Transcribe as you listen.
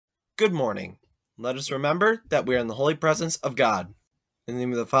Good morning. Let us remember that we are in the holy presence of God. In the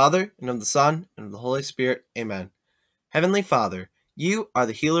name of the Father, and of the Son, and of the Holy Spirit. Amen. Heavenly Father, you are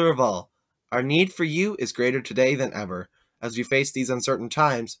the healer of all. Our need for you is greater today than ever. As we face these uncertain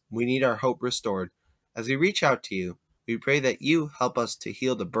times, we need our hope restored. As we reach out to you, we pray that you help us to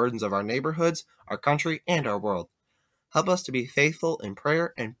heal the burdens of our neighborhoods, our country, and our world. Help us to be faithful in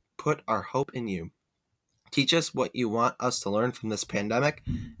prayer and put our hope in you. Teach us what you want us to learn from this pandemic,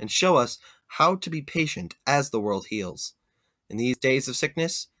 and show us how to be patient as the world heals. In these days of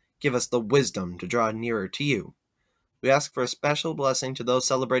sickness, give us the wisdom to draw nearer to you. We ask for a special blessing to those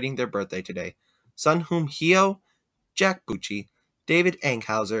celebrating their birthday today. Sunhuem Heo, Jack Bucci, David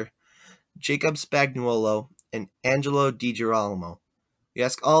Enghauer, Jacob Spagnuolo, and Angelo DiGirolamo. We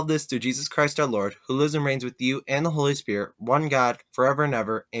ask all of this through Jesus Christ our Lord, who lives and reigns with you and the Holy Spirit, one God, forever and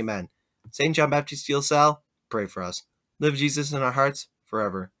ever. Amen. St. John Baptist Sal, pray for us. Live Jesus in our hearts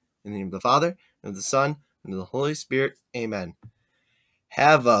forever. In the name of the Father, and of the Son, and of the Holy Spirit. Amen.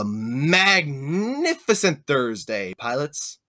 Have a magnificent Thursday, pilots.